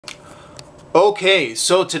Okay,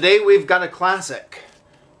 so today we've got a classic,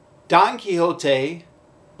 Don Quixote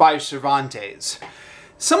by Cervantes.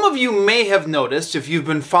 Some of you may have noticed, if you've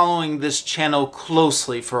been following this channel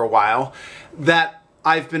closely for a while, that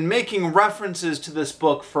I've been making references to this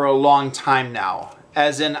book for a long time now.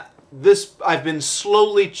 As in, I've been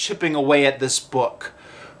slowly chipping away at this book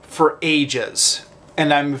for ages.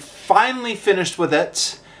 And I'm finally finished with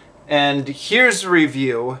it, and here's the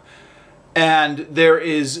review. And there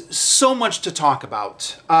is so much to talk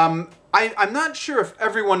about. I'm not sure if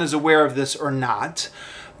everyone is aware of this or not,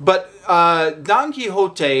 but Don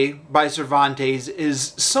Quixote by Cervantes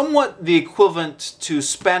is somewhat the equivalent to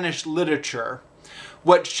Spanish literature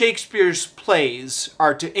what Shakespeare's plays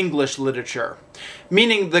are to English literature,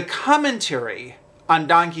 meaning the commentary on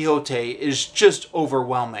Don Quixote is just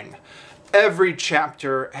overwhelming. Every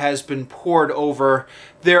chapter has been pored over.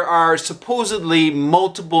 There are supposedly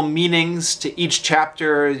multiple meanings to each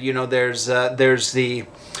chapter. You know, there's the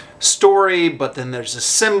story, but then there's a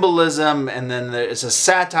symbolism, and then there's a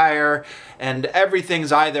satire, and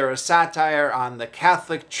everything's either a satire on the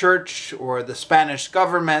Catholic Church or the Spanish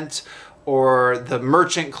government or the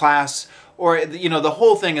merchant class, or, you know, the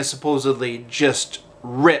whole thing is supposedly just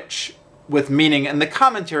rich with meaning, and the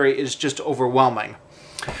commentary is just overwhelming.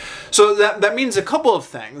 So that means a couple of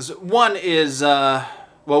things. One is, the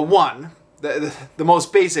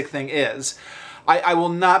most basic thing is, I will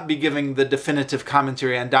not be giving the definitive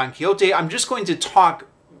commentary on Don Quixote. I'm just going to talk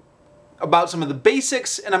about some of the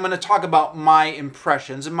basics, and I'm going to talk about my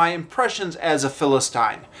impressions, and my impressions as a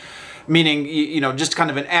Philistine. Meaning, you know, just kind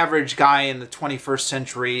of an average guy in the 21st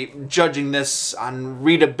century, judging this on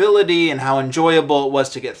readability and how enjoyable it was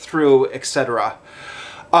to get through, etc.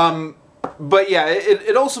 But yeah,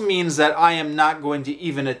 it also means that I am not going to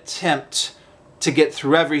even attempt to get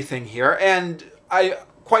through everything here, and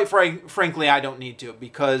quite frankly, I don't need to,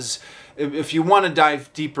 because if you want to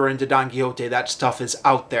dive deeper into Don Quixote, that stuff is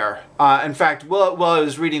out there. In fact, while I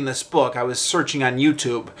was reading this book, I was searching on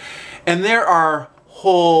YouTube, and there are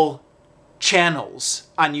whole channels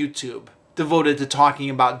on YouTube devoted to talking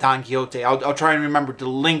about Don Quixote. I'll try and remember to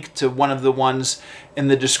link to one of the ones in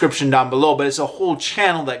the description down below, but it's a whole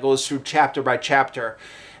channel that goes through chapter by chapter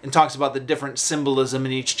and talks about the different symbolism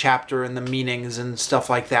in each chapter and the meanings and stuff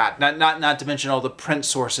like that. Not to mention all the print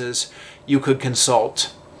sources you could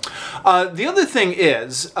consult. The other thing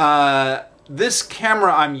is, this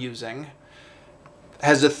camera I'm using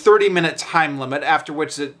has a 30-minute time limit, after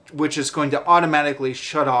which is going to automatically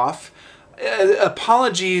shut off.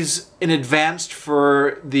 Apologies in advance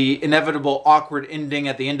for the inevitable awkward ending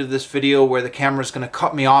at the end of this video where the camera is going to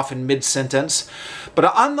cut me off in mid-sentence. But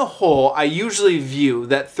on the whole, I usually view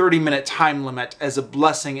that 30-minute time limit as a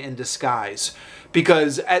blessing in disguise.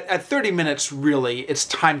 Because at 30 minutes, really, it's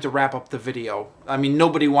time to wrap up the video. I mean,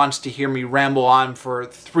 nobody wants to hear me ramble on for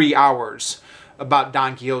 3 hours about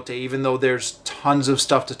Don Quixote, even though there's tons of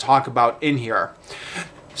stuff to talk about in here.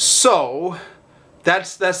 So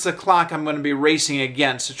that's the clock I'm going to be racing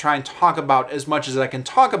against, to try and talk about as much as I can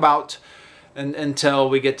talk about until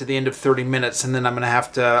we get to the end of 30 minutes, and then I'm going to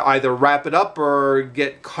have to either wrap it up or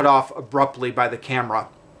get cut off abruptly by the camera.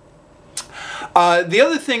 The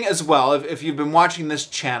other thing as well, if you've been watching this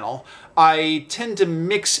channel, I tend to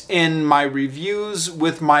mix in my reviews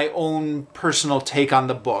with my own personal take on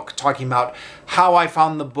the book, talking about how I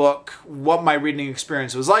found the book, what my reading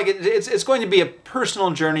experience was like. It's going to be a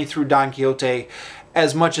personal journey through Don Quixote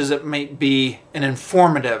as much as it might be an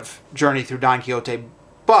informative journey through Don Quixote.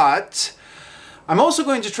 But I'm also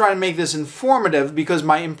going to try to make this informative because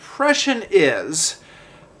my impression is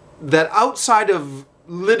that outside of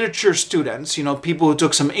literature students, you know, people who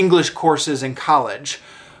took some English courses in college,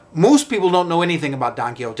 most people don't know anything about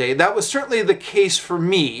Don Quixote. That was certainly the case for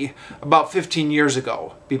me about 15 years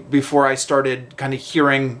ago, before I started kind of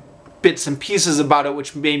hearing bits and pieces about it,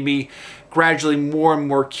 which made me gradually more and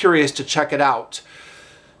more curious to check it out.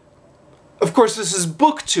 Of course, this is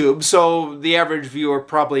BookTube, so the average viewer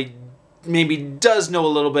probably maybe does know a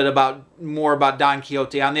little bit more about Don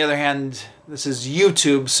Quixote. On the other hand, this is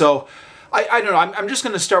YouTube, so I don't know. I'm just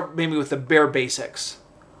going to start maybe with the bare basics.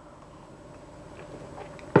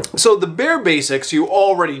 So the bare basics you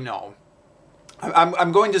already know.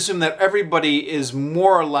 I'm going to assume that everybody is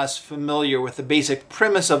more or less familiar with the basic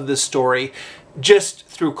premise of this story just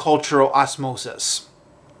through cultural osmosis.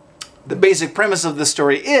 The basic premise of this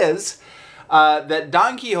story is that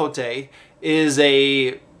Don Quixote is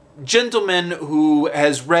a gentleman who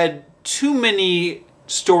has read too many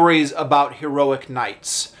stories about heroic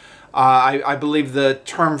knights. I believe the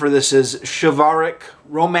term for this is chivalric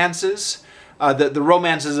romances. The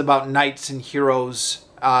romances about knights and heroes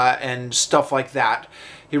and stuff like that.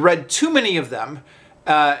 He read too many of them,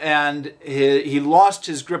 and he lost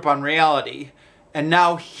his grip on reality. And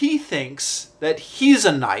now he thinks that he's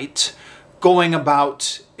a knight going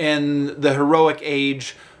about in the heroic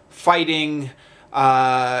age, fighting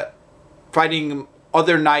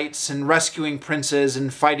other knights and rescuing princes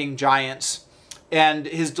and fighting giants. And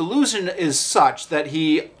his delusion is such that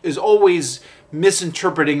he is always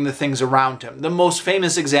misinterpreting the things around him. The most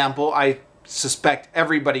famous example, I suspect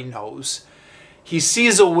everybody knows. He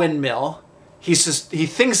sees a windmill. He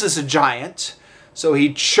thinks it's a giant. So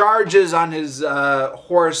he charges on his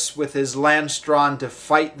horse with his lance drawn to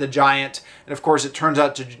fight the giant. And of course it turns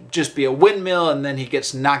out to just be a windmill, and then he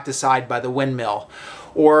gets knocked aside by the windmill.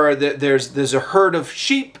 Or there's a herd of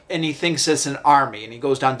sheep and he thinks it's an army and he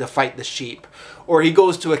goes down to fight the sheep. Or he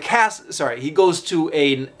goes to an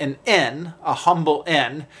inn, a humble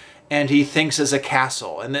inn, and he thinks it's a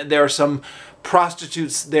castle. And there are some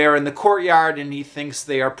prostitutes there in the courtyard and he thinks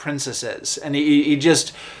they are princesses. And he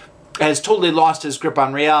just has totally lost his grip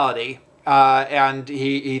on reality, and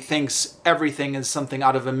he thinks everything is something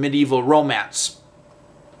out of a medieval romance.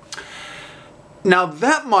 Now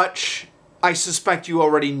that much I suspect you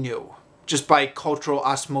already knew, just by cultural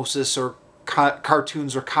osmosis or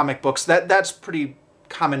cartoons or comic books. That's pretty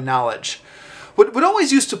common knowledge. What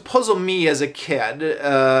always used to puzzle me as a kid,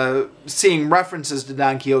 seeing references to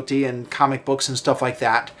Don Quixote and comic books and stuff like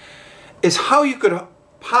that, is how you could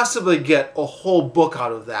possibly get a whole book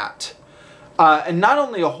out of that. And not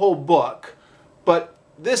only a whole book, but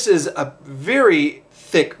this is a very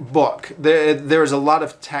thick book. There's a lot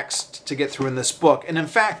of text to get through in this book. And in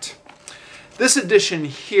fact, this edition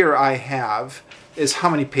here I have is, how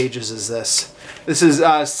many pages is this? This is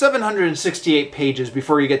 768 pages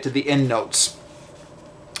before you get to the endnotes.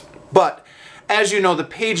 But as you know, the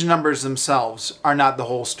page numbers themselves are not the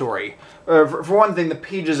whole story. For one thing, the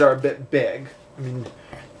pages are a bit big. I mean,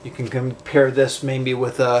 you can compare this maybe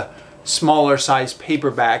with a smaller size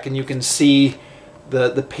paperback and you can see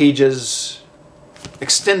the pages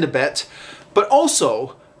extend a bit. But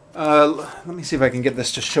also, let me see if I can get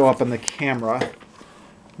this to show up on the camera.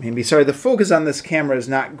 Maybe, sorry, the focus on this camera is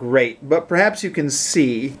not great, but perhaps you can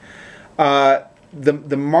see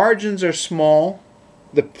the margins are small,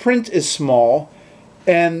 the print is small,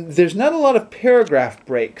 and there's not a lot of paragraph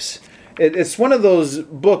breaks. It's one of those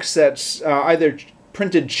books that's either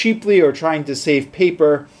printed cheaply or trying to save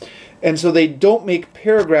paper, and so they don't make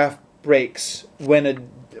paragraph breaks when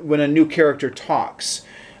a new character talks,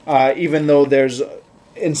 even though there's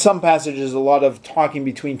in some passages a lot of talking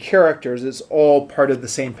between characters. It's all part of the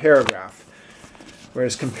same paragraph.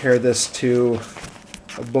 Whereas compare this to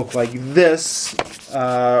a book like this,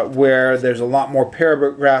 where there's a lot more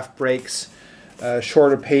paragraph breaks,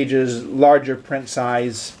 shorter pages, larger print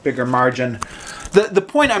size, bigger margin. The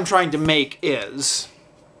point I'm trying to make is,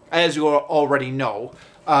 as you already know,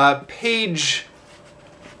 page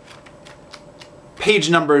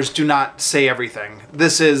numbers do not say everything.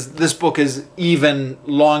 This book is even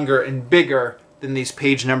longer and bigger than these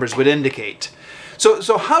page numbers would indicate.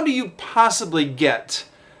 So how do you possibly get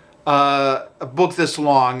a book this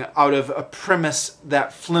long out of a premise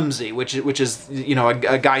that flimsy, which is, you know,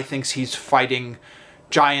 a guy thinks he's fighting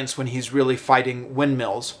giants when he's really fighting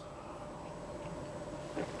windmills?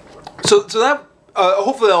 So that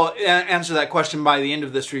hopefully I'll answer that question by the end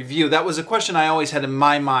of this review. That was a question I always had in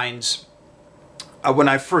my mind when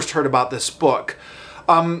I first heard about this book.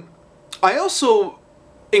 I also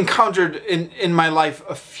encountered in my life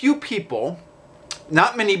a few people,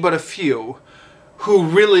 not many but a few, who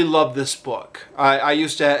really loved this book. I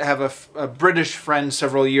used to have a British friend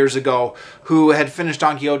several years ago who had finished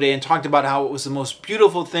Don Quixote and talked about how it was the most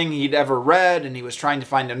beautiful thing he'd ever read, and he was trying to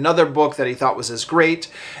find another book that he thought was as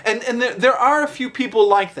great. And there are a few people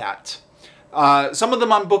like that. Some of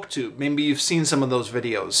them on BookTube. Maybe you've seen some of those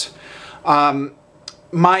videos.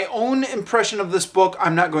 My own impression of this book,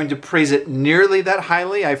 I'm not going to praise it nearly that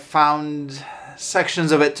highly. I found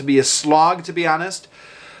sections of it to be a slog, to be honest.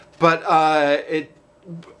 But I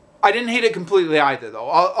didn't hate it completely either, though.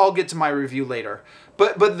 I'll get to my review later.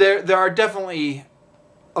 But there are definitely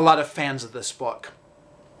a lot of fans of this book.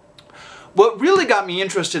 What really got me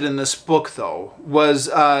interested in this book, though, was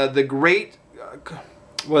the Great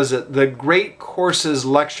Courses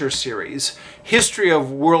Lecture Series, History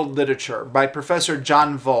of World Literature, by Professor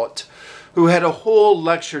John Vogt, who had a whole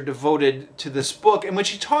lecture devoted to this book in which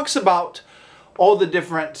he talks about all the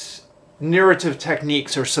different narrative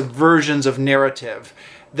techniques or subversions of narrative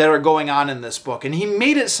that are going on in this book. And he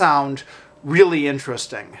made it sound really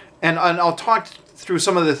interesting. And I'll talk through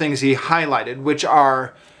some of the things he highlighted, which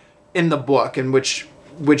are in the book and which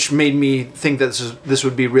made me think that this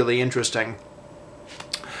would be really interesting.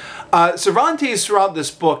 Cervantes throughout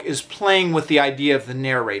this book is playing with the idea of the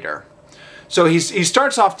narrator. So he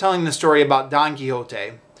starts off telling the story about Don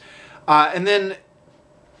Quixote, and then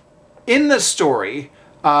in the story,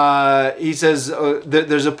 he says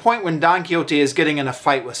there's a point when Don Quixote is getting in a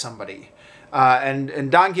fight with somebody.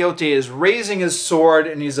 And Don Quixote is raising his sword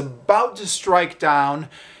and he's about to strike down.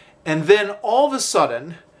 And then all of a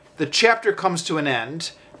sudden, the chapter comes to an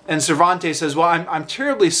end. And Cervantes says, well, I'm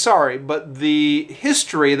terribly sorry, but the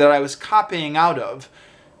history that I was copying out of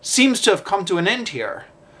seems to have come to an end here.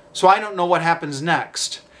 So I don't know what happens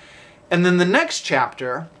next. And then the next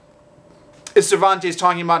chapter is Cervantes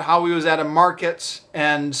talking about how he was at a market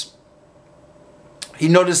and he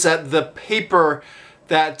noticed that the paper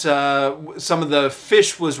that some of the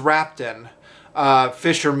fish was wrapped in,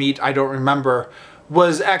 fish or meat, I don't remember,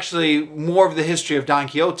 was actually more of the history of Don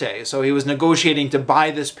Quixote. So he was negotiating to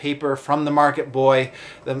buy this paper from the market boy.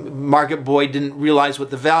 The market boy didn't realize what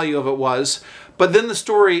the value of it was. But then the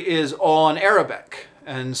story is all in Arabic,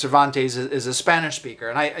 and Cervantes is a Spanish speaker.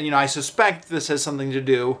 And I suspect this has something to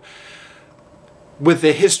do with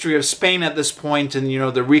the history of Spain at this point, and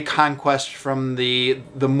the reconquest from the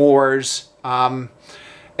Moors. And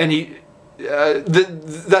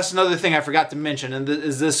that's another thing I forgot to mention, and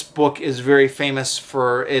this book is very famous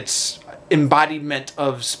for its embodiment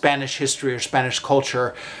of Spanish history or Spanish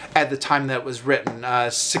culture at the time that it was written,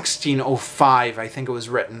 1605, I think it was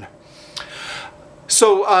written.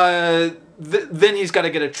 So then he's got to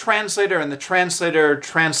get a translator, and the translator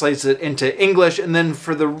translates it into English, and then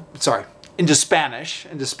into Spanish.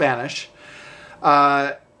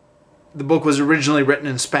 The book was originally written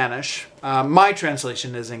in Spanish. My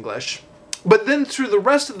translation is English. But then through the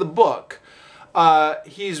rest of the book,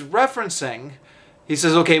 he's referencing, he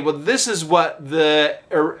says, okay, well, this is what the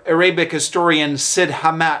Arabic historian Cid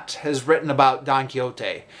Hamet has written about Don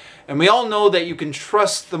Quixote. And we all know that you can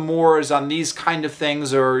trust the Moors on these kind of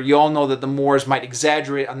things, or you all know that the Moors might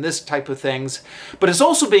exaggerate on this type of things. But it's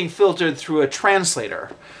also being filtered through a translator.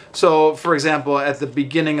 So, for example, at the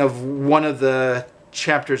beginning of one of the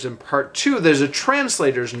chapters in part 2, there's a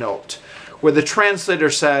translator's note where the translator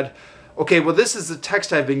said, okay, well, this is the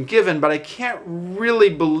text I've been given, but I can't really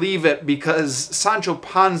believe it because Sancho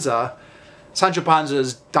Panza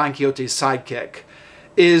is Don Quixote's sidekick,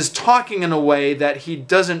 is talking in a way that he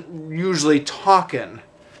doesn't usually talk in.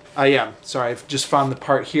 Sorry, I've just found the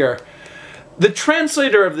part here. The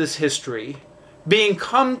translator of this history, being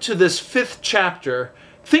come to this 5th chapter,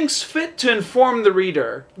 thinks fit to inform the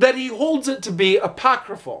reader that he holds it to be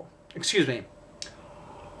apocryphal.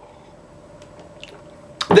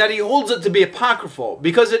 That he holds it to be apocryphal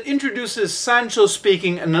because it introduces Sancho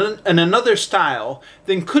speaking in another style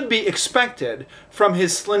than could be expected from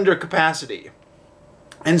his slender capacity,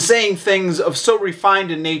 and saying things of so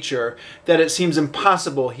refined a nature that it seems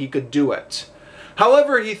impossible he could do it.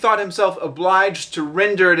 However, he thought himself obliged to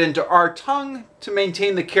render it into our tongue to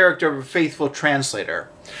maintain the character of a faithful translator.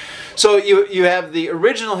 So you have the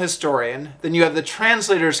original historian, then you have the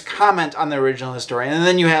translator's comment on the original historian, and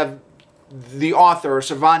then you have the author, or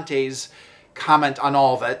Cervantes' comment on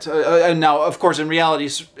all of it. And now, of course, in reality,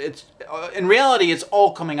 it's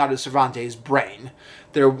all coming out of Cervantes' brain.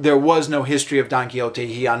 There was no history of Don Quixote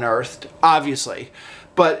he unearthed, obviously.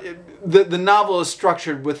 But the novel is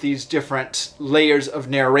structured with these different layers of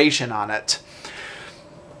narration on it.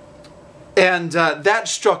 And that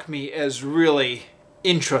struck me as really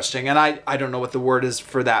interesting. And I don't know what the word is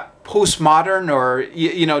for that. Postmodern, or,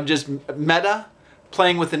 just meta,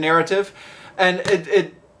 playing with the narrative. And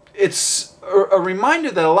it's a reminder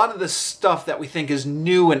that a lot of this stuff that we think is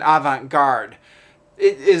new and avant-garde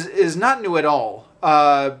is not new at all.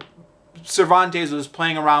 Cervantes was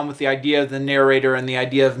playing around with the idea of the narrator and the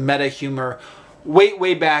idea of meta humor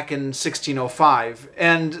way back in 1605.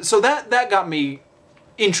 And so that got me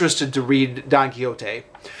interested to read Don Quixote.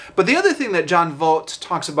 But the other thing that John Vogt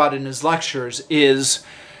talks about in his lectures is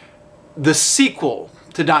the sequel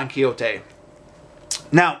to Don Quixote.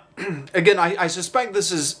 Now, again, I suspect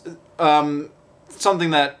this is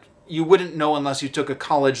something that you wouldn't know unless you took a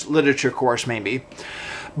college literature course, maybe.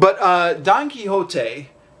 But Don Quixote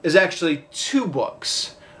is actually 2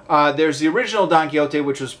 books. There's the original Don Quixote,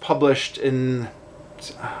 which was published in,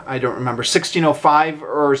 I don't remember, 1605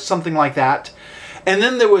 or something like that. And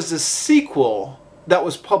then there was a sequel that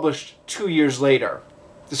was published 2 years later.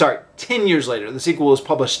 Sorry, 10 years later. The sequel was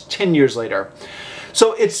published 10 years later.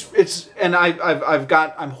 So and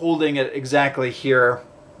I'm holding it exactly here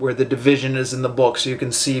where the division is in the book, so you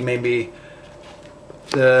can see maybe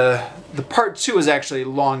the part 2 is actually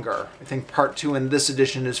longer. I think part 2 in this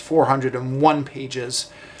edition is 401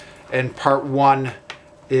 pages, and part 1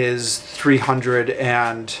 is 300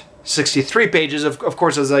 and 63 pages. Of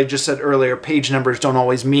course, as I just said earlier, page numbers don't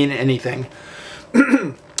always mean anything.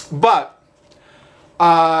 But,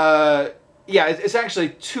 yeah, it's actually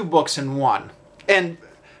 2 books in one. And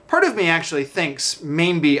part of me actually thinks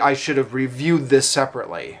maybe I should have reviewed this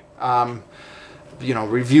separately. You know,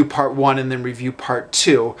 review part 1 and then review part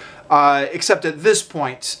 2. Except at this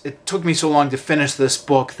point, it took me so long to finish this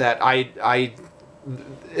book that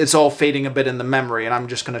it's all fading a bit in the memory, and I'm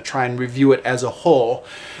just going to try and review it as a whole.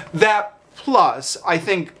 That plus, I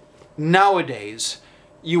think nowadays,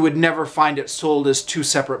 you would never find it sold as 2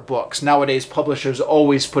 separate books. Nowadays, publishers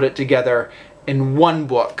always put it together in one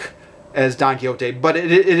book as Don Quixote, but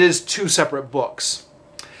it is 2 separate books.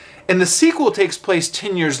 And the sequel takes place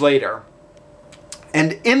 10 years later.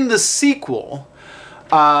 And in the sequel,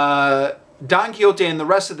 Don Quixote and the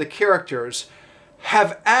rest of the characters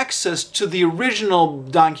have access to the original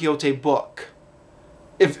Don Quixote book,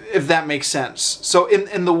 if that makes sense. So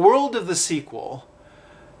in the world of the sequel,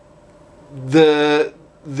 the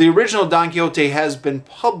original Don Quixote has been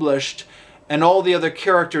published, and all the other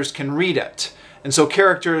characters can read it. And so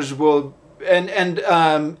characters will, and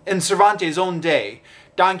in Cervantes' own day,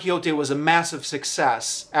 Don Quixote was a massive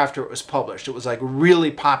success after it was published. It was like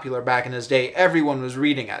really popular back in his day. Everyone was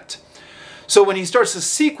reading it. So when he starts the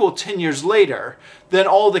sequel 10 years later, then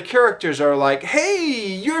all the characters are like, hey,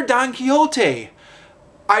 you're Don Quixote.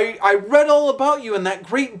 I read all about you in that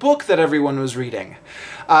great book that everyone was reading.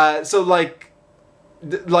 So like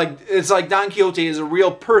it's like Don Quixote is a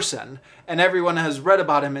real person, and everyone has read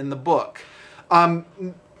about him in the book. And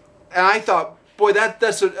I thought, boy,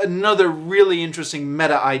 that's another really interesting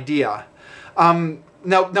meta idea.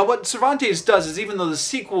 Now what Cervantes does is, even though the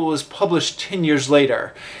sequel was published 10 years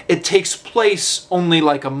later, it takes place only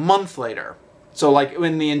like a month later. So like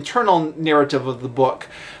in the internal narrative of the book,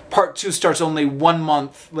 part 2 starts only 1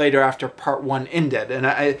 month later after part 1 ended.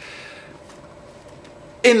 And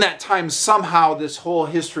in that time, somehow this whole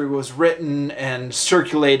history was written and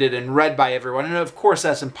circulated and read by everyone. And of course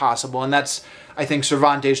that's impossible. And that's, I think,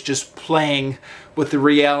 Cervantes just playing with the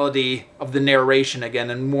reality of the narration again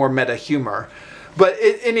and more meta humor. But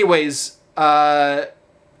anyways, the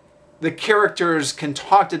characters can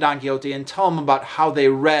talk to Don Quixote and tell him about how they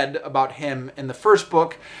read about him in the first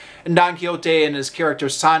book. And Don Quixote and his character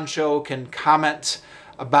Sancho can comment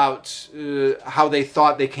about how they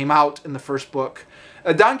thought they came out in the first book.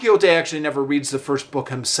 Don Quixote actually never reads the first book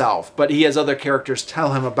himself, but he has other characters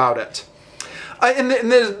tell him about it. And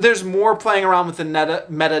there's more playing around with the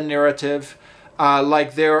meta-narrative.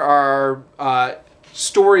 Like there are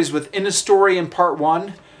stories within a story in part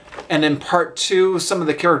 1, and in part 2 some of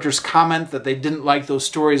the characters comment that they didn't like those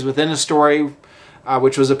stories within a story,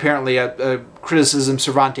 which was apparently a criticism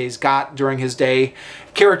Cervantes got during his day.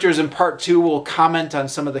 Characters in part 2 will comment on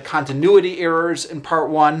some of the continuity errors in part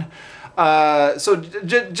 1. So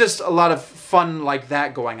just a lot of fun like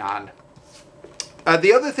that going on.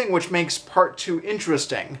 The other thing which makes part 2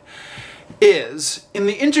 interesting is, in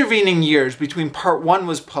the intervening years between part 1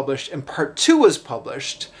 was published and part 2 was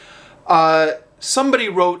published, somebody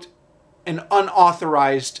wrote an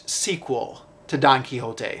unauthorized sequel to Don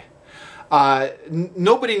Quixote.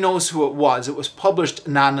 Nobody knows who it was. It was published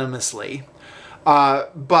anonymously,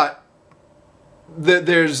 but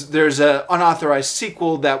there's an unauthorized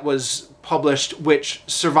sequel that was published which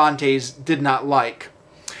Cervantes did not like.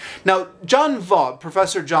 Now, John Vault,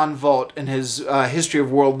 Professor John Vault, in his History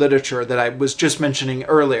of World Literature that I was just mentioning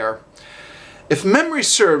earlier, if memory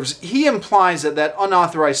serves, he implies that that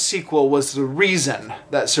unauthorized sequel was the reason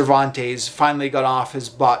that Cervantes finally got off his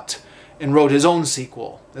butt and wrote his own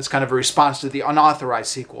sequel. That's kind of a response to the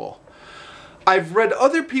unauthorized sequel. I've read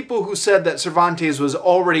other people who said that Cervantes was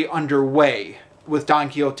already underway with Don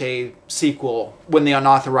Quixote sequel when the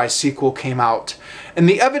unauthorized sequel came out. And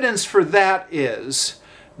the evidence for that is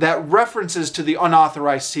that references to the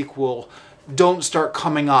unauthorized sequel don't start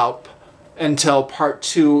coming up until part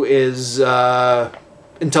 2 is,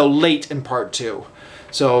 until late in part 2.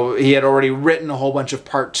 So he had already written a whole bunch of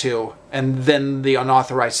part 2, and then the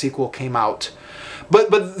unauthorized sequel came out.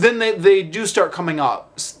 But then they do start coming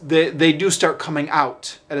up. They do start coming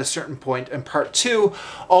out at a certain point in part 2,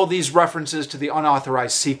 all these references to the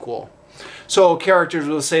unauthorized sequel. So characters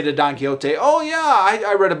will say to Don Quixote, oh yeah,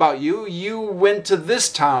 I read about you. You went to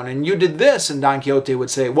this town and you did this. And Don Quixote would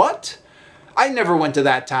say, what? I never went to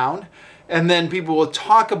that town. And then people will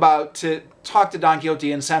talk to Don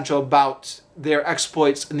Quixote and Sancho about their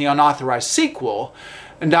exploits in the unauthorized sequel.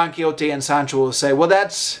 And Don Quixote and Sancho will say, well,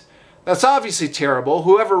 that's obviously terrible.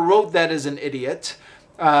 Whoever wrote that is an idiot.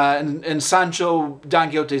 And Sancho, Don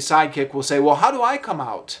Quixote's sidekick, will say, well, how do I come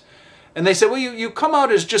out? And they say, well, you come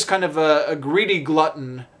out as just kind of a greedy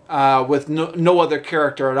glutton with no other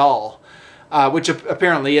character at all, which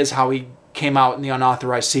apparently is how he came out in the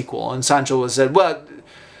unauthorized sequel. And Sancho was said, well,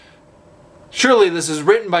 surely this is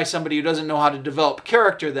written by somebody who doesn't know how to develop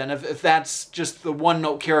character then, if that's just the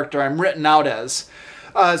one-note character I'm written out as.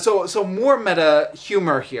 So more meta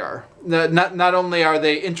humor here. Not only are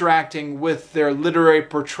they interacting with their literary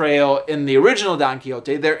portrayal in the original Don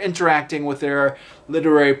Quixote, they're interacting with their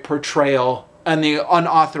literary portrayal in the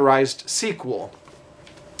unauthorized sequel.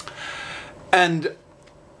 And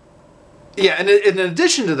yeah, and in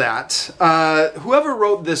addition to that, whoever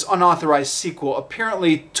wrote this unauthorized sequel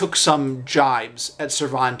apparently took some jibes at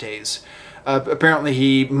Cervantes. Apparently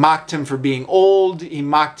he mocked him for being old, he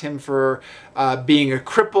mocked him for being a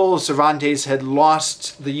cripple. Cervantes had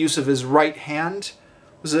lost the use of his right hand.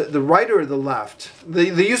 Was it the right or the left? The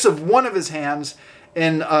use of one of his hands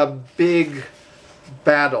in a big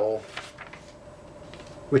battle,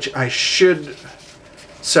 which I should...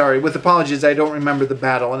 Sorry, with apologies, I don't remember the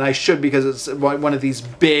battle, and I should because it's one of these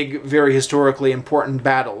big, very historically important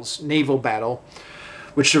battles, naval battle,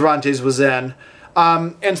 which Cervantes was in.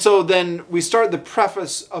 And so then we start the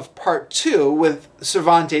preface of part 2 with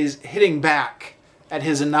Cervantes hitting back at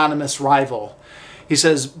his anonymous rival. He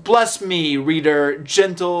says, "Bless me, reader,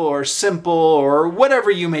 gentle or simple or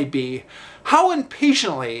whatever you may be, how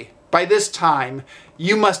impatiently by this time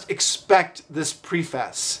you must expect this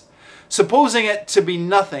preface, supposing it to be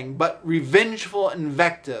nothing but revengeful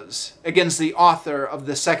invectives against the author of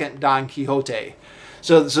the second Don Quixote."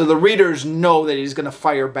 So the readers know that he's going to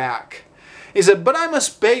fire back. He said, "But I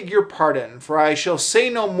must beg your pardon, for I shall say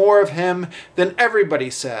no more of him than everybody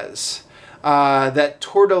says. That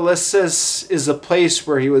Tordesillas is the place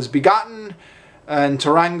where he was begotten, and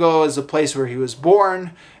Tarango is the place where he was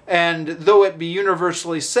born. And though it be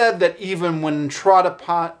universally said that even when trod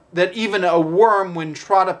upon, that even a worm when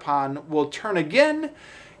trod upon will turn again,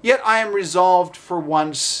 yet I am resolved for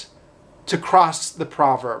once to cross the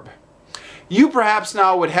proverb. You perhaps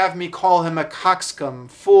now would have me call him a coxcomb,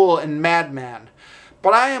 fool, and madman,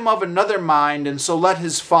 but I am of another mind, and so let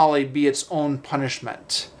his folly be its own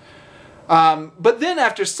punishment." But then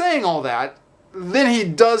after saying all that, then he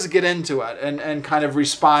does get into it and kind of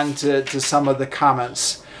respond to some of the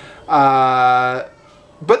comments.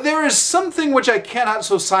 But there is something which I cannot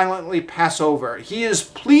so silently pass over. He is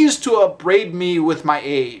pleased to upbraid me with my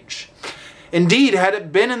age. Indeed, had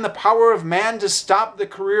it been in the power of man to stop the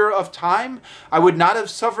career of time, I would not have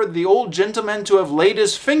suffered the old gentleman to have laid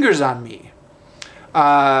his fingers on me.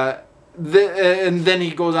 And then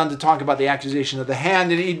he goes on to talk about the accusation of the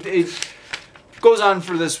hand, and he goes on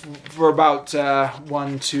for this for about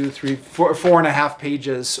 4.5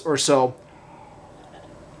 pages or so.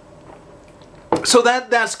 So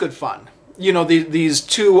that's good fun. You know, these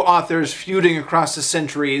two authors feuding across the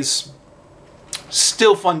centuries.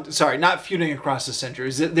 Still fun. Sorry, not feuding across the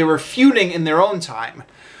centuries. They were feuding in their own time.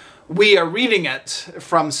 We are reading it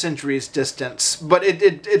from centuries distance, but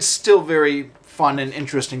it's still very fun and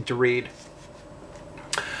interesting to read.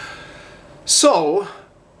 So,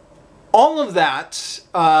 all of that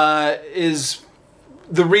is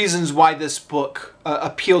the reasons why this book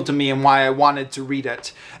appealed to me and why I wanted to read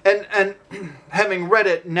it. And having read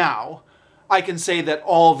it now, I can say that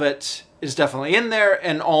all of it is definitely in there,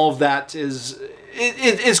 and all of that is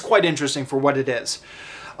quite interesting for what it is.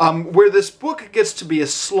 Where this book gets to be a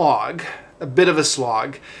slog, a bit of a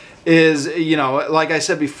slog, is, you know, like I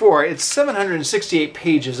said before, it's 768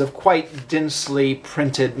 pages of quite densely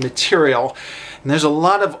printed material. And there's a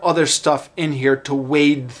lot of other stuff in here to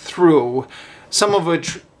wade through, some of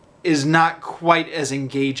which is not quite as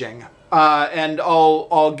engaging. And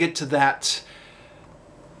I'll get to that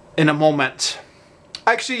in a moment.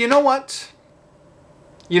 Actually, you know what?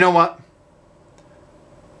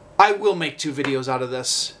 I will make 2 videos out of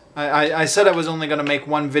this. I said I was only going to make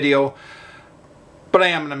 1 video, but I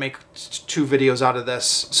am going to make 2 videos out of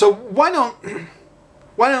this. So why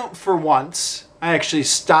don't for once I actually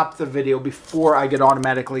stop the video before I get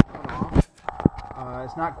automatically cut off.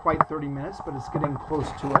 It's not quite 30 minutes, but it's getting close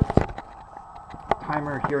to it.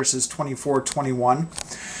 Timer here says 24:21.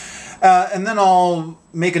 And then I'll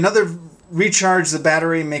make another, recharge the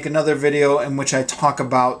battery, make another video in which I talk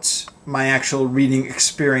about my actual reading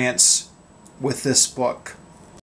experience with this book.